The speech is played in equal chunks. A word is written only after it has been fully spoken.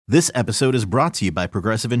This episode is brought to you by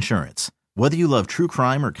Progressive Insurance. Whether you love true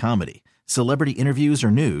crime or comedy, celebrity interviews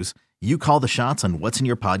or news, you call the shots on what's in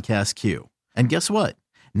your podcast queue. And guess what?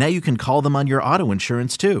 Now you can call them on your auto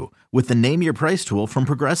insurance too with the Name Your Price tool from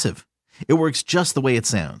Progressive. It works just the way it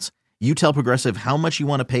sounds. You tell Progressive how much you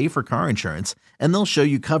want to pay for car insurance, and they'll show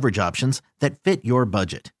you coverage options that fit your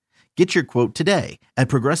budget. Get your quote today at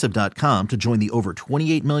Progressive.com to join the over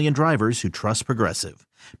 28 million drivers who trust Progressive.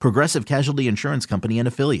 Progressive Casualty Insurance Company and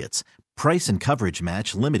Affiliates. Price and coverage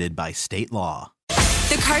match limited by state law.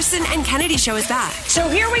 The Carson and Kennedy Show is back. So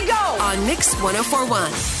here we go. On Mix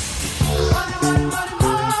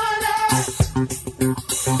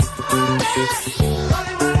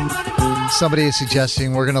 104.1. Somebody is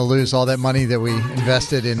suggesting we're going to lose all that money that we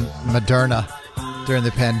invested in Moderna during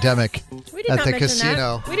the pandemic at the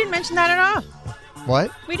casino. That. We didn't mention that at all.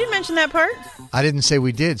 What? We didn't mention that part. I didn't say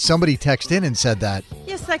we did. Somebody texted in and said that.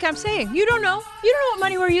 Yes, like I'm saying. You don't know. You don't know what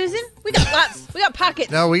money we're using. We got lots. We got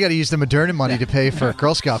pockets. No, we got to use the Moderna money to pay for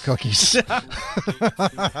Girl Scout cookies.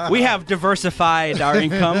 We have diversified our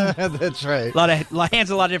income. That's right. A lot of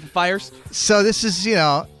hands, a lot of different fires. So this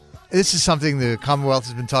is something the Commonwealth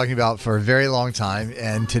has been talking about for a very long time,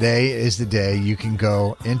 and today is the day you can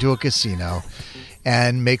go into a casino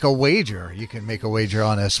and make a wager. You can make a wager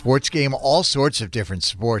on a sports game, all sorts of different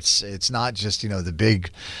sports. It's not just,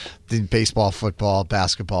 the baseball, football,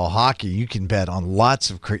 basketball, hockey. You can bet on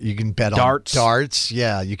you can bet darts. on darts.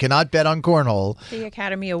 Yeah, you cannot bet on cornhole. The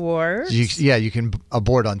Academy Awards. You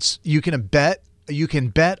can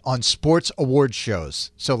bet on sports award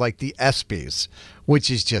shows. So like the ESPYs,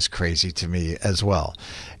 which is just crazy to me as well.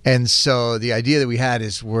 And so the idea that we had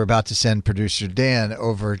is we're about to send producer Dan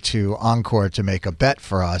over to Encore to make a bet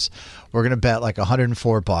for us. We're going to bet like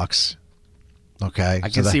 $104. Okay. I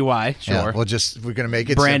can see why. Sure. Yeah, we're going to make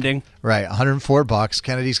it branding. Simple. Right. $104.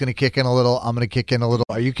 Kennedy's going to kick in a little. I'm going to kick in a little.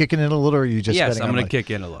 Are you kicking in a little, or are you just Yes, betting I'm on going to kick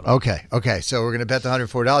in a little. Okay. So we're going to bet the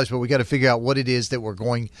 $104, but we got to figure out what it is that we're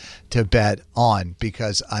going to bet on,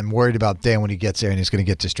 because I'm worried about Dan when he gets there and he's going to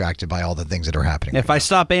get distracted by all the things that are happening. If I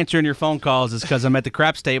stop answering your phone calls, it's because I'm at the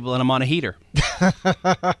craps table and I'm on a heater.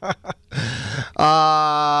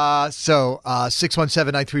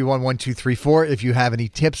 617-931-1234. If you have any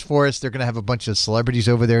tips for us, they're going to have a bunch of celebrities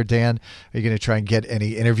over there, Dan. Are you going to try and get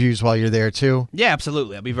any interviews while you're there, too? Yeah,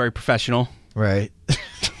 absolutely. I'll be very professional. Right.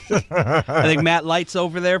 I think Matt Light's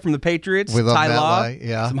over there from the Patriots. We love Ty Matt Law, Light,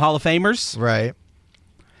 yeah. Some Hall of Famers. Right.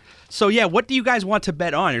 So, yeah, what do you guys want to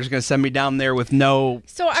bet on? You're just going to send me down there with no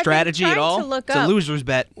strategy at all? To look it's a up loser's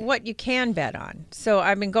bet. what you can bet on. So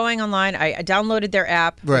I've been going online. I downloaded their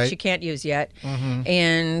app, right, which you can't use yet. Mm-hmm.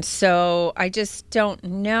 And so I just don't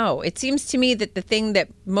know. It seems to me that the thing that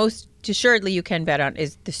most assuredly you can bet on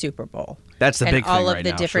is the Super Bowl. That's the big thing all of right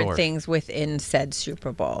the now, different sure. things within said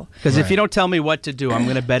Super Bowl. Because if you don't tell me what to do, I'm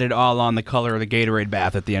going to bet it all on the color of the Gatorade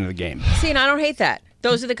bath at the end of the game. See, and I don't hate that.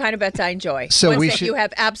 Those are the kind of bets I enjoy. So Ones that you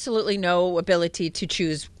have absolutely no ability to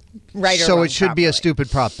choose right or wrong. So it should be a properly. stupid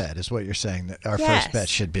prop bet, is what you're saying that our first bet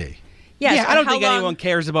should be. Yes, yeah, I don't think long, anyone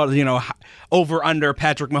cares about, over under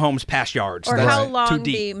Patrick Mahomes' pass yards. or That's how too long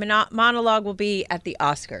deep. the monologue will be at the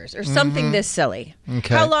Oscars, or something this silly.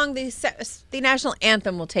 Okay. How long the national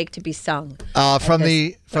anthem will take to be sung. From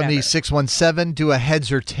the whatever. 617, do a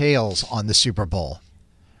heads or tails on the Super Bowl.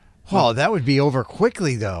 Oh, that would be over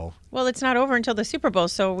quickly, though. Well, it's not over until the Super Bowl,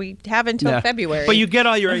 so we have until February. But you get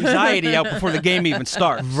all your anxiety out before the game even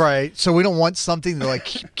starts. Right. So we don't want something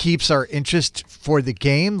that keeps our interest for the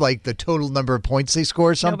game, like the total number of points they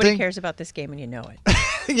score or something. Nobody cares about this game, and you know it.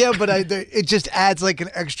 Yeah, but it just adds like an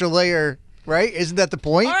extra layer, right? Isn't that the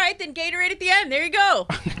point? All right, then Gatorade at the end. There you go.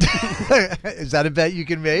 Is that a bet you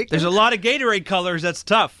can make? There's a lot of Gatorade colors. That's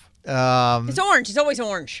tough. It's orange. It's always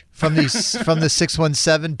orange. From the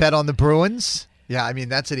 617, bet on the Bruins. Yeah, I mean,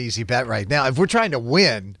 that's an easy bet right now. If we're trying to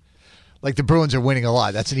win, like the Bruins are winning a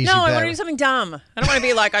lot, that's an easy bet. No, I want to do something dumb. I don't want to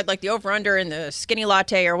be like, I'd like the over-under in the skinny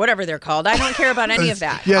latte or whatever they're called. I don't care about any of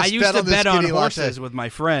that. Yes, I used to bet on skinny horses latte. with my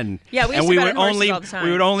friend. Yeah, we used and to bet on horses only all the time.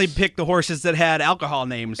 we would only pick the horses that had alcohol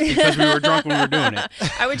names because we were drunk when we were doing it.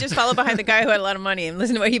 I would just follow behind the guy who had a lot of money and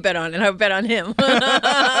listen to what he bet on, and I would bet on him.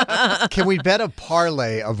 Can we bet a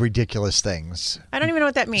parlay of ridiculous things? I don't even know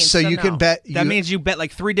what that means. So you no. can bet. That means you bet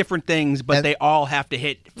like 3 different things, but they all have to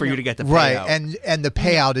hit for you to get the payout. Right, and the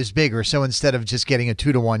payout is bigger. So instead of just getting a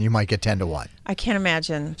 2-to-1, you might get 10-to-1. I can't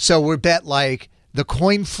imagine. So we bet like the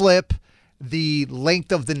coin flip, the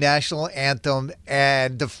length of the national anthem,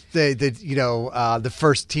 and the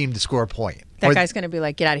first team to score a point. That guy's going to be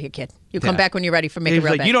like, get out of here, kid. You come back when you're ready for make a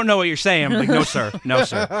real bet. You don't know what you're saying. I'm like, no, sir. No,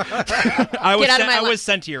 sir. I was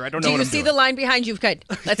sent here. I don't know what I'm doing. Do you see the line behind you? Good.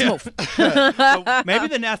 Let's move. So maybe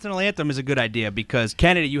the national anthem is a good idea because,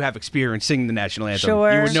 Kennedy, you have experience singing the national anthem.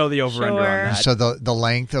 Sure. You would know the over-under on that. So the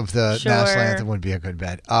length of the national anthem would be a good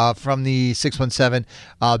bet. From the 617,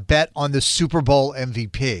 bet on the Super Bowl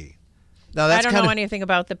MVP. Now, that's I don't know anything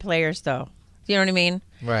about the players, though. You know what I mean?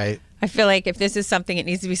 Right. I feel like if this is something, it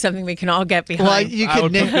needs to be something we can all get behind. Well, you I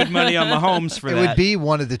would put good money on Mahomes for that. It would be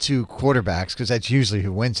one of the two quarterbacks because that's usually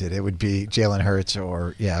who wins it. It would be Jalen Hurts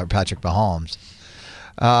or Patrick Mahomes.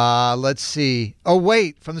 Let's see. Oh,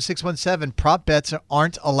 wait. From the 617, prop bets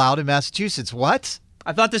aren't allowed in Massachusetts. What?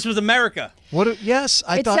 I thought this was America. Yes,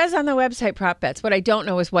 I thought. It says on the website prop bets. What I don't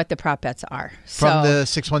know is what the prop bets are. From the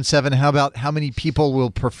 617, how about how many people will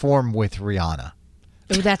perform with Rihanna?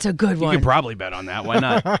 Oh, that's a good one. You can probably bet on that. Why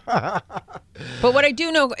not? But what I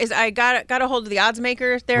do know is I got a hold of the odds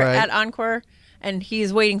maker there at Encore, and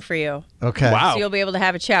he's waiting for you. Okay. Wow. So you'll be able to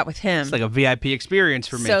have a chat with him. It's like a VIP experience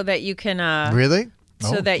for me. So that you can... really?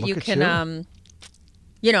 So that you can...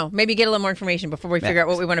 maybe get a little more information before we figure out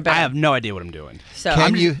what we want to bet. I have no idea what I'm doing. So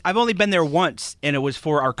I've only been there once, and it was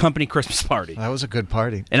for our company Christmas party. That was a good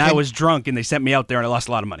party. And I was drunk, and they sent me out there, and I lost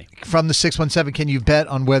a lot of money. From the 617, can you bet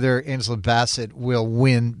on whether Angela Bassett will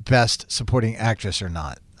win Best Supporting Actress or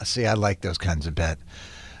not? See, I like those kinds of bet.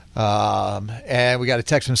 And we got a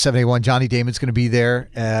text from 781. Johnny Damon's going to be there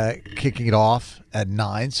kicking it off at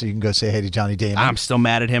 9, so you can go say hey to Johnny Damon. I'm still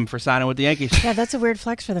mad at him for signing with the Yankees. Yeah, that's a weird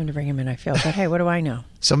flex for them to bring him in, I feel. But hey, what do I know?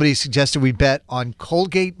 Somebody suggested we bet on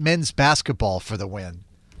Colgate men's basketball for the win.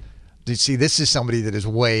 Did you see? This is somebody that is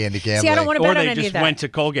way into gambling. See, I don't want to bet on any of that. Or they just went to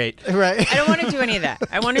Colgate. Right. I don't want to do any of that.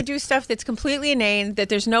 I want to do stuff that's completely inane, that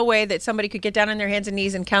there's no way that somebody could get down on their hands and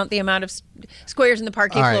knees and count the amount of squares in the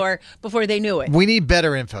parquet floor before they knew it. We need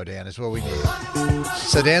better info, Dan, is what we need.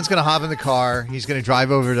 So Dan's going to hop in the car. He's going to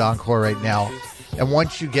drive over to Encore right now. And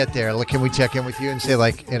once you get there, can we check in with you and say,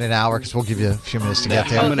 in an hour? Because we'll give you a few minutes to get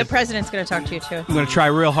there. Oh, the president's going to talk to you, too. I'm going to try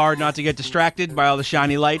real hard not to get distracted by all the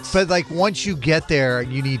shiny lights. But, once you get there,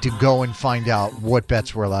 you need to go and find out what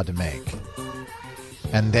bets we're allowed to make.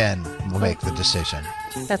 And then we'll make the decision.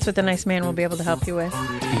 That's what the nice man will be able to help you with.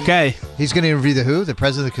 Okay. He's going to interview the who? The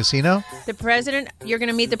president of the casino? The president. You're going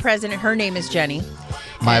to meet the president. Her name is Jenny.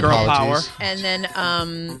 My apologies. And then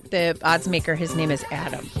the odds maker, his name is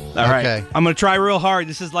Adam. All right. Okay. I'm going to try real hard.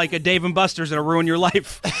 This is like a Dave & Buster's that'll ruin your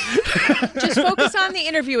life. Just focus on the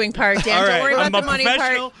interviewing part, Dan. Don't worry about the money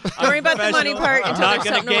part. Don't worry about the money part until there's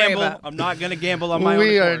something to worry about. I'm not going to gamble on my own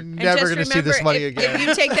We are accord. never going to see this money again. If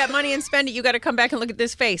you take that money and spend it, you got to come back and look at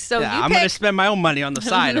this face. So I'm going to spend my own money on the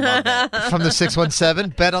side about that. From the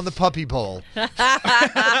 617, bet on the Puppy Bowl.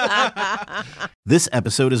 This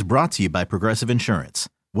episode is brought to you by Progressive Insurance.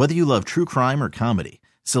 Whether you love true crime or comedy,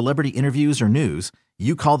 celebrity interviews or news,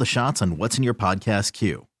 you call the shots on what's in your podcast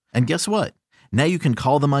queue. And guess what? Now you can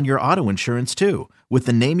call them on your auto insurance too with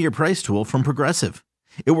the Name Your Price tool from Progressive.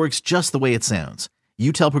 It works just the way it sounds.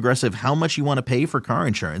 You tell Progressive how much you want to pay for car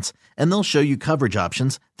insurance, and they'll show you coverage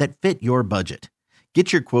options that fit your budget.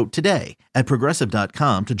 Get your quote today at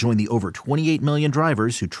Progressive.com to join the over 28 million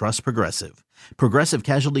drivers who trust Progressive. Progressive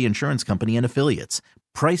Casualty Insurance Company and Affiliates.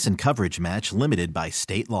 Price and coverage match limited by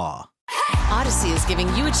state law. Odyssey is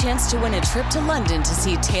giving you a chance to win a trip to London to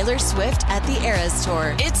see Taylor Swift at the Eras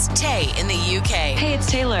Tour. It's Tay in the UK. Hey,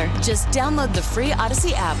 it's Taylor. Just download the free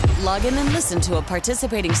Odyssey app, log in and listen to a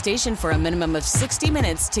participating station for a minimum of 60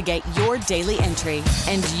 minutes to get your daily entry.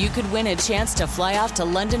 And you could win a chance to fly off to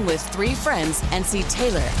London with 3 friends and see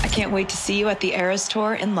Taylor. I can't wait to see you at the Eras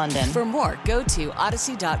Tour in London. For more, go to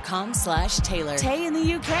odyssey.com/Taylor. Tay in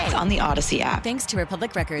the UK. On the Odyssey app. Thanks to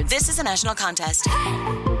Republic Records. This is a national contest.